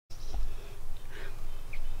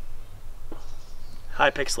Hi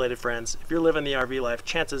Pixelated friends, if you're living the RV life,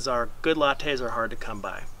 chances are good lattes are hard to come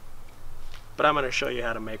by. But I'm going to show you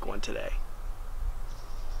how to make one today.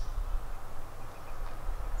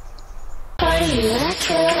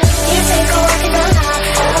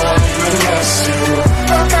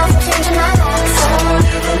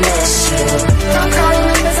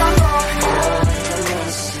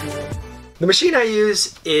 The machine I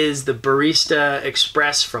use is the Barista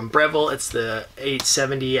Express from Breville. It's the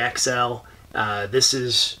 870 XL. This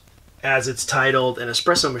is, as it's titled, an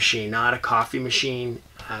espresso machine, not a coffee machine.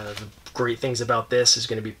 The great things about this is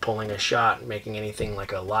going to be pulling a shot, making anything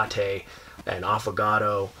like a latte, an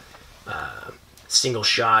affogato, single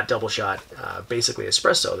shot, double shot, basically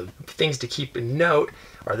espresso. The things to keep in note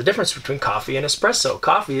are the difference between coffee and espresso.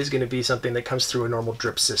 Coffee is going to be something that comes through a normal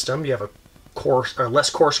drip system. You have a coarse or less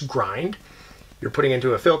coarse grind. You're putting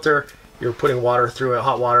into a filter, you're putting water through it,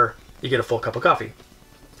 hot water, you get a full cup of coffee.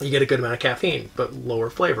 You get a good amount of caffeine, but lower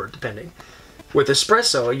flavor, depending. With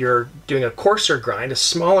espresso, you're doing a coarser grind, a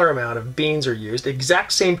smaller amount of beans are used,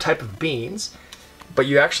 exact same type of beans, but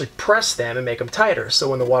you actually press them and make them tighter. So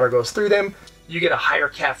when the water goes through them, you get a higher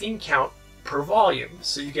caffeine count per volume.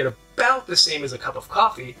 So you get about the same as a cup of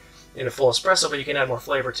coffee in a full espresso, but you can add more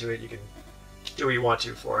flavor to it. You can do what you want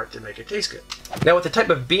to for it to make it taste good. Now with the type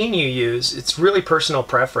of bean you use, it's really personal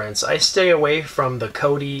preference. I stay away from the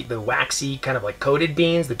the waxy, kind of like coated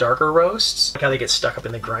beans, the darker roasts, like how they get stuck up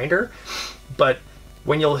in the grinder. But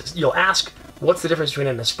when you'll ask, what's the difference between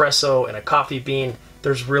an espresso and a coffee bean?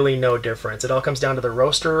 There's really no difference. It all comes down to the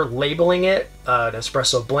roaster labeling it an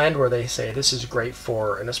espresso blend, where they say this is great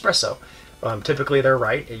for an espresso. Typically they're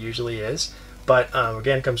right, it usually is. But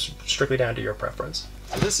again, it comes strictly down to your preference.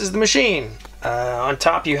 So this is the machine. On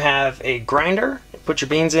top you have a grinder. You put your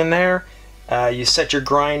beans in there. You set your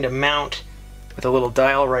grind amount with a little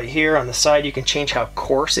dial right here. On the side you can change how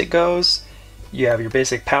coarse it goes. You have your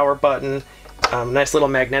basic power button. Nice little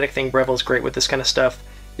magnetic thing. Breville's great with this kind of stuff.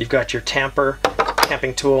 You've got your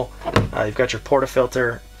tamping tool. You've got your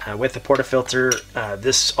portafilter. With the portafilter,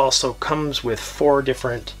 this also comes with 4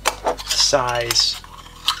 different size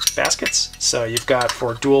baskets. So you've got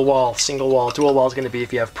for dual wall, single wall. Dual wall is going to be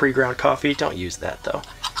if you have pre-ground coffee. Don't use that though.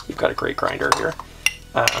 You've got a great grinder here.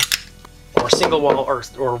 Or single wall,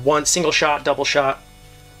 or one single shot, double shot.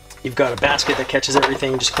 You've got a basket that catches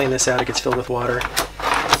everything. Just clean this out. It gets filled with water.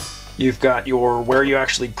 You've got where you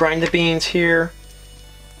actually grind the beans here.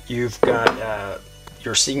 You've got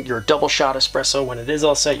your double shot espresso when it is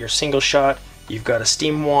all set. Your single shot. You've got a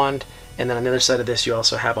steam wand. And then on the other side of this, you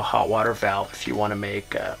also have a hot water valve if you want to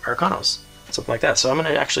make Americanos, something like that. So I'm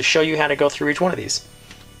going to actually show you how to go through each one of these.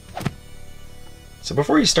 So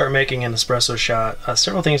before you start making an espresso shot,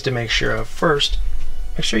 several things to make sure of. First,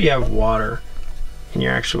 make sure you have water in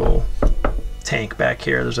your actual tank back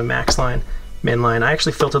here. There's a max line, min line. I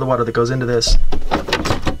actually filter the water that goes into this,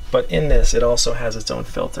 but in this, it also has its own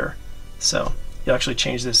filter. So you'll actually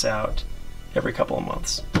change this out every couple of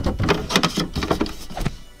months.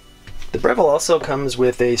 The Breville also comes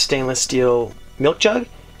with a stainless steel milk jug.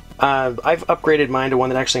 I've upgraded mine to one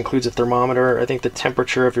that actually includes a thermometer. I think the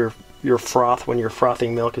temperature of your froth when you're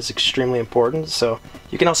frothing milk is extremely important. So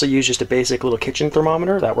you can also use just a basic little kitchen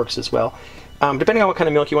thermometer. That works as well. Depending on what kind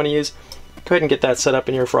of milk you want to use, go ahead and get that set up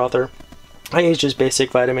in your frother. I use just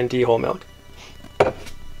basic vitamin D whole milk.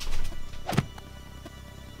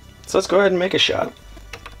 So let's go ahead and make a shot.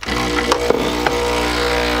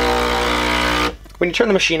 When you turn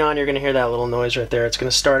the machine on, you're going to hear that little noise right there. It's going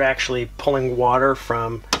to start actually pulling water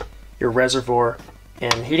from your reservoir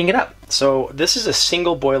and heating it up. So this is a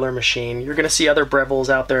single boiler machine. You're going to see other Brevilles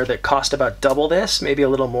out there that cost about double this, maybe a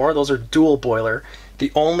little more. Those are dual boiler.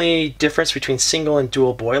 The only difference between single and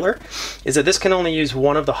dual boiler is that this can only use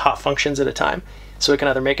one of the hot functions at a time. So it can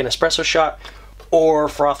either make an espresso shot or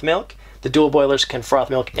froth milk. The dual boilers can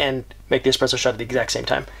froth milk and make the espresso shot at the exact same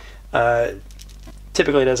time.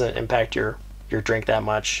 Typically it doesn't impact your drink that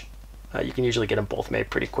much. You can usually get them both made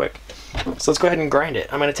pretty quick. So let's go ahead and grind it.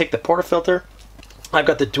 I'm going to take the portafilter. I've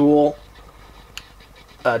got the dual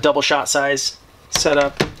double shot size set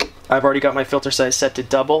up. I've already got my filter size set to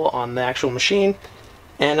double on the actual machine,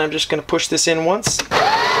 and I'm just going to push this in once.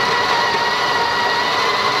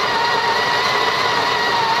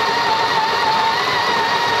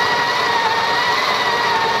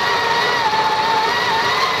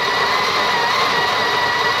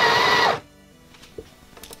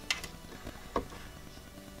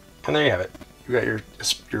 And there you have it. You got your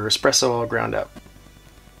espresso all ground up.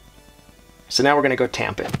 So now we're going to go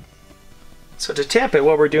tamp it. So to tamp it,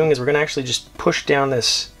 what we're doing is we're going to actually just push down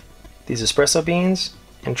these espresso beans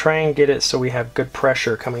and try and get it so we have good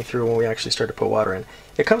pressure coming through when we actually start to put water in.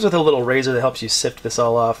 It comes with a little razor that helps you sift this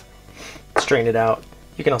all off, strain it out.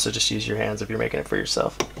 You can also just use your hands if you're making it for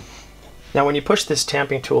yourself. Now when you push this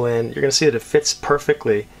tamping tool in, you're going to see that it fits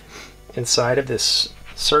perfectly inside of this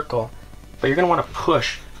circle, but you're going to want to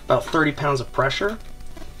push about 30 pounds of pressure.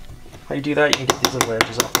 How you do that, you can get these little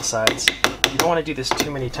edges off the sides. You don't want to do this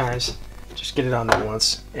too many times, just get it on there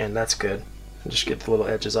once, and that's good. And just get the little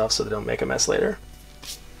edges off so they don't make a mess later.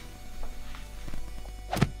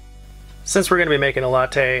 Since we're going to be making a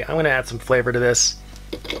latte, I'm going to add some flavor to this.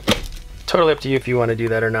 Totally up to you if you want to do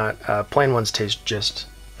that or not. Plain ones taste just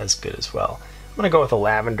as good as well. I'm going to go with a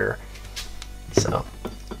lavender. So,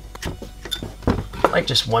 I like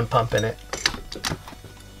just one pump in it.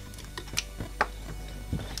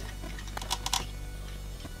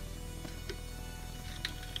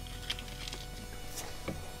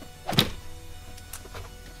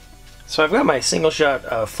 So I've got my single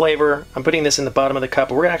shot flavor. I'm putting this in the bottom of the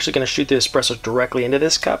cup. We're actually going to shoot the espresso directly into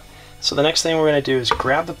this cup. So the next thing we're going to do is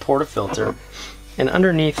grab the portafilter, and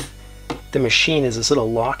underneath the machine is this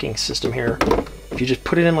little locking system here. If you just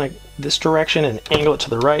put it in like this direction and angle it to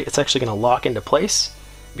the right, it's actually going to lock into place,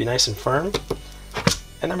 be nice and firm.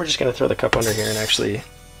 And then we're just going to throw the cup under here and actually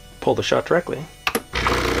pull the shot directly.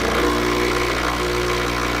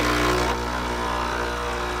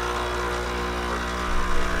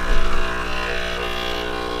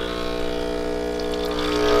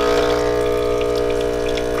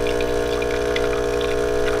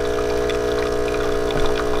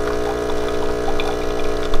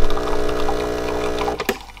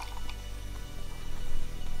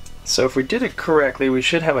 So if we did it correctly, we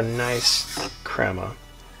should have a nice crema.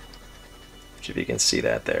 Which, if you can see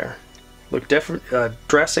that there, look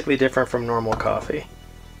drastically different from normal coffee,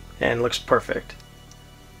 and looks perfect.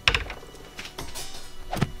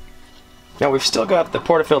 Now we've still got the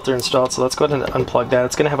portafilter installed, so let's go ahead and unplug that.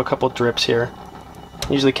 It's going to have a couple drips here.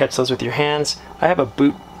 Usually catch those with your hands. I have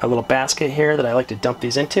a little basket here that I like to dump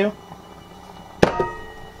these into.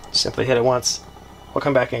 Simply hit it once. We'll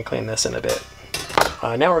come back and clean this in a bit.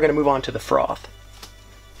 Now we're going to move on to the froth.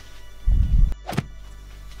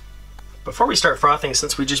 Before we start frothing,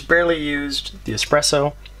 since we just barely used the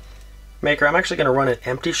espresso maker, I'm actually going to run an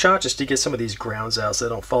empty shot just to get some of these grounds out so they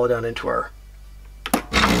don't fall down into our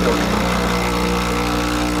milk.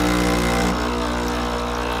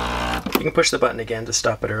 You can push the button again to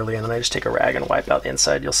stop it early, and then I just take a rag and wipe out the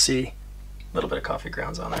inside. You'll see a little bit of coffee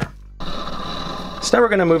grounds on there. So now we're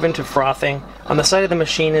going to move into frothing. On the side of the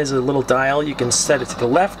machine is a little dial. You can set it to the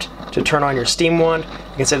left to turn on your steam wand.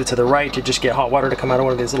 You can set it to the right to just get hot water to come out of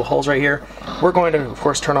one of these little holes right here. We're going to, of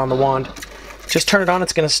course, turn on the wand. Just turn it on,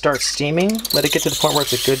 it's going to start steaming. Let it get to the point where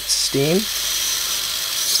it's a good steam.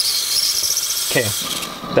 Okay,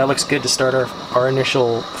 that looks good to start our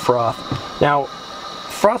initial froth. Now,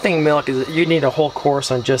 frothing milk, you need a whole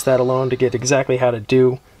course on just that alone to get exactly how to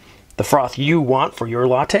do the froth you want for your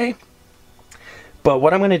latte. But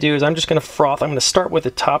what I'm going to do is I'm just going to froth. I'm going to start with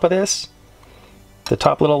the top of this, the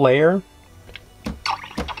top little layer.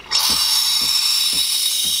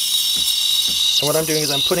 And what I'm doing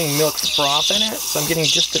is I'm putting milk froth in it, so I'm getting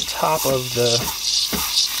just the top of the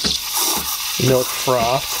milk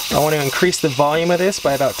froth. I want to increase the volume of this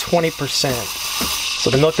by about 20%.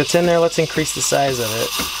 So the milk that's in there, let's increase the size of it.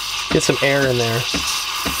 Get some air in there.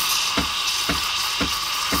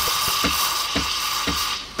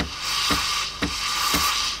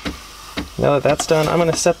 Now that that's done, I'm going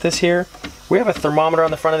to set this here. We have a thermometer on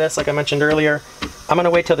the front of this, like I mentioned earlier. I'm going to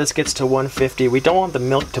wait till this gets to 150. We don't want the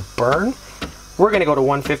milk to burn. We're going to go to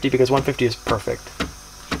 150 because 150 is perfect.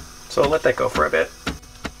 So I'll let that go for a bit.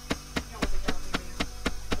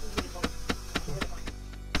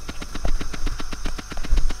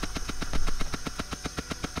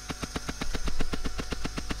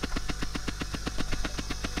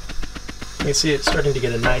 You can see it's starting to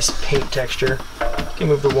get a nice paint texture. You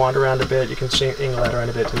can move the wand around a bit. You can angle that around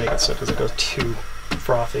a bit to make it so it doesn't go too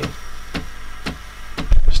frothy.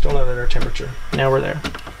 Just don't let it at our temperature. Now we're there.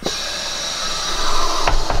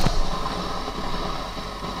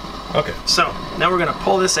 Okay, so now we're going to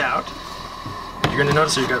pull this out. You're going to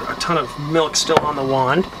notice that you've got a ton of milk still on the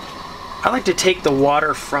wand. I like to take the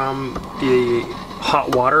water from the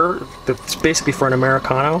hot water that's basically for an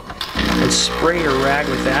Americano and spray your rag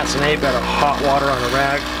with that. So now you've got a hot water on a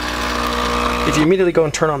rag. If you immediately go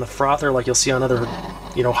and turn on the frother, like you'll see on other,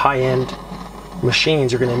 high-end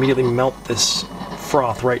machines, you're going to immediately melt this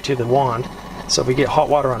froth right to the wand. So if we get hot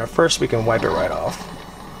water on it first, we can wipe it right off.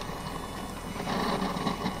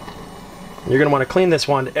 You're going to want to clean this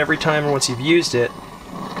wand every time once you've used it,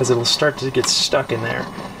 because it'll start to get stuck in there.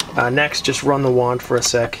 Next, just run the wand for a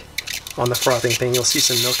sec on the frothing thing. You'll see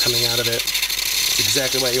some milk coming out of it. It's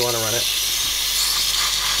exactly why you want to run it.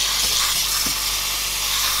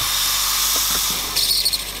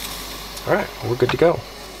 Alright, we're good to go.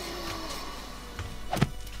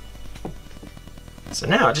 So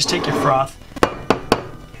now, just take your froth,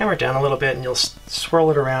 hammer it down a little bit, and you'll swirl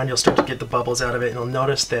it around. You'll start to get the bubbles out of it, and you'll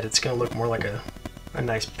notice that it's going to look more like a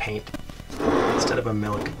nice paint instead of a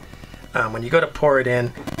milk. When you go to pour it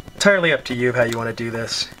in, entirely up to you how you want to do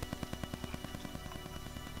this.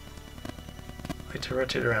 I like to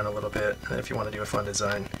rotate it around a little bit, and if you want to do a fun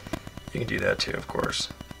design, you can do that too, of course.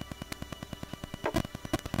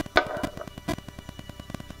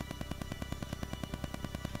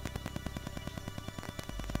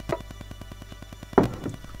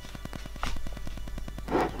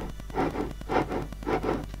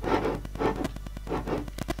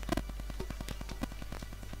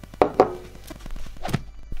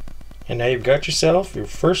 And now you've got yourself your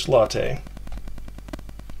first latte.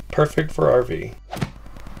 Perfect for RV.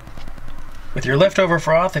 With your leftover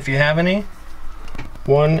froth, if you have any,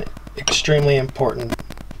 one extremely important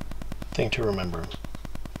thing to remember.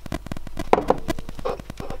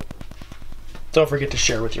 Don't forget to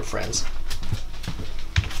share with your friends.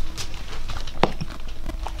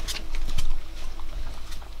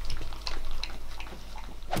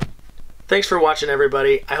 Thanks for watching,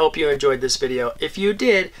 everybody. I hope you enjoyed this video. If you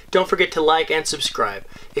did, don't forget to like and subscribe.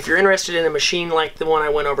 If you're interested in a machine like the one I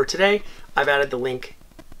went over today, I've added the link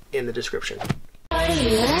in the description.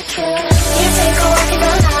 You take a walk in the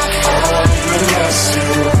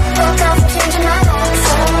night.